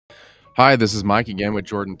Hi, this is Mike again with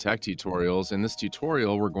Jordan Tech Tutorials. In this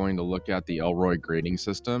tutorial, we're going to look at the LROIX grading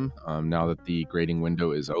system now that the grading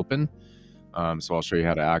window is open. So I'll show you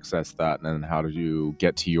how to access that and then how to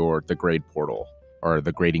get to the grade portal or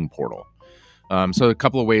the grading portal. So a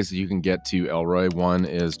couple of ways that you can get to LROIX. One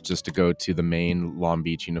is just to go to the main Long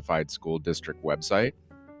Beach Unified School District website.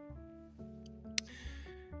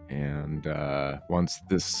 And once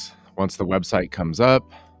the website comes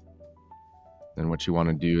up, then what you want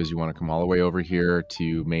to do is you want to come all the way over here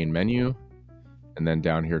to main menu and then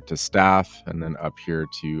down here to staff and then up here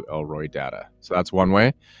to LROIX data. So that's one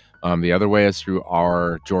way. The other way is through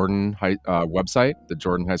our Jordan website, the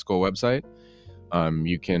Jordan High School website.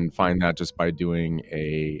 You can find that just by doing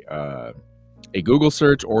a Google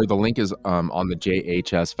search, or the link is on the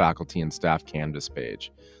JHS faculty and staff Canvas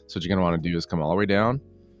page. So what you're going to want to do is come all the way down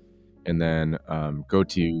and then go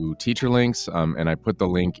to teacher links, and I put the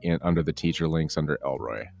link in under the teacher links under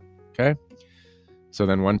LROIX. Okay, so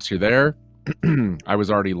then once you're there, I was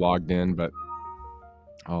already logged in, but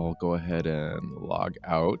I'll go ahead and log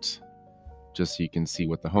out just so you can see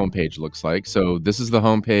what the home page looks like. So this is the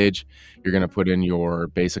home page. You're going to put in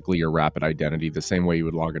basically your rapid identity the same way you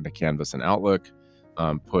would log into Canvas and Outlook.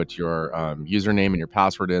 Put your username and your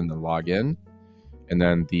password in, then log in, and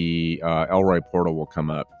then the LROIX portal will come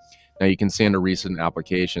up. Now you can see under recent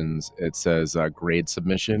applications, it says grade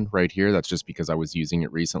submission right here. That's just because I was using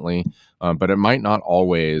it recently, but it might not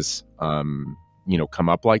always, come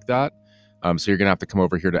up like that. So you're gonna have to come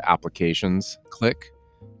over here to applications, click,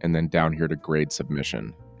 and then down here to grade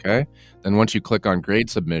submission. Okay. Then once you click on grade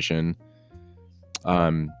submission,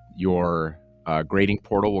 your grading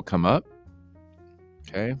portal will come up.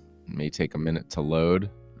 Okay. It may take a minute to load.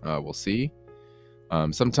 We'll see.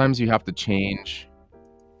 Sometimes you have to change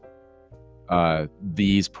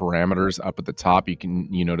these parameters up at the top.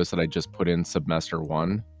 You notice that I just put in semester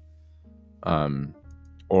 1,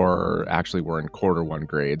 or actually we're in quarter 1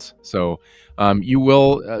 grades. So you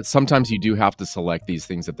will sometimes you do have to select these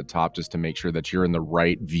things at the top just to make sure that you're in the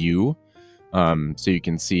right view. So you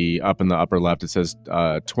can see up in the upper left, it says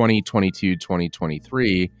 2022,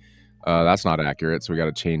 2023. That's not accurate, so we got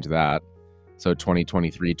to change that. So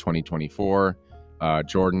 2023, 2024,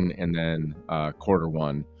 Jordan, and then quarter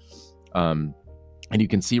 1. And you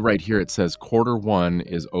can see right here, it says quarter 1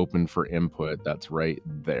 is open for input. That's right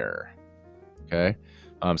there. Okay.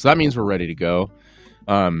 So that means we're ready to go.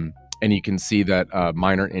 And you can see that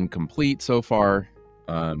mine are incomplete so far.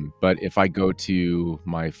 But if I go to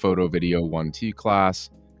my photo video 1-2 class,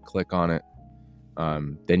 click on it,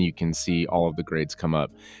 then you can see all of the grades come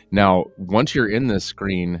up. Now, once you're in this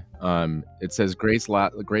screen, it says grade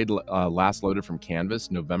last loaded from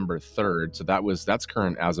Canvas November 3rd. So that's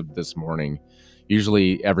current as of this morning.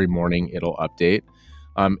 Usually every morning it'll update.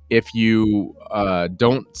 If you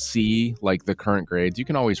don't see like the current grades, you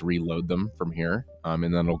can always reload them from here, and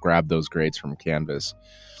then it'll grab those grades from Canvas.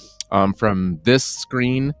 From this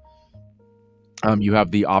screen, you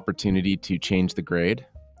have the opportunity to change the grade.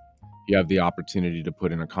 You have the opportunity to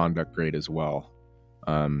put in a conduct grade as well.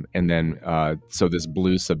 And then, so this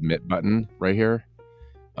blue submit button right here,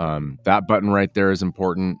 that button right there is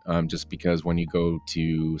important, just because when you go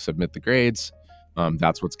to submit the grades,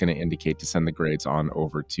 that's what's going to indicate to send the grades on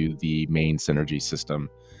over to the main Synergy system.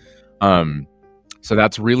 So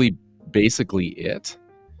that's really basically it.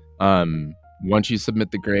 Once you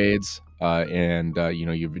submit the grades, and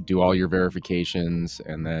you do all your verifications,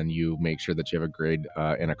 and then you make sure that you have a grade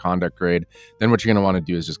and a conduct grade, then what you're going to want to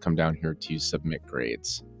do is just come down here to submit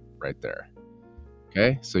grades right there.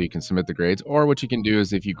 Okay, so you can submit the grades, or what you can do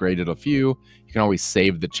is if you graded a few, you can always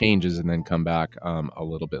save the changes and then come back a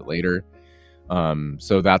little bit later.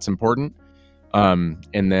 So that's important.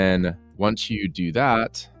 And then once you do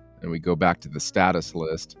that, and we go back to the status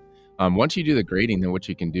list, once you do the grading, then what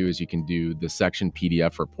you can do is you can do the section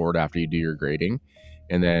PDF report after you do your grading.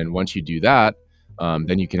 And then once you do that,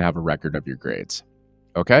 then you can have a record of your grades.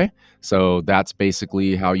 Okay, so that's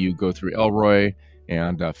basically how you go through LROIX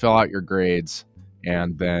and fill out your grades.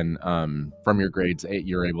 And then from your grades,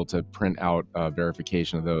 you're able to print out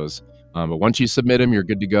verification of those. But once you submit them, you're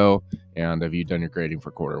good to go. And have you done your grading for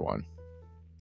quarter 1?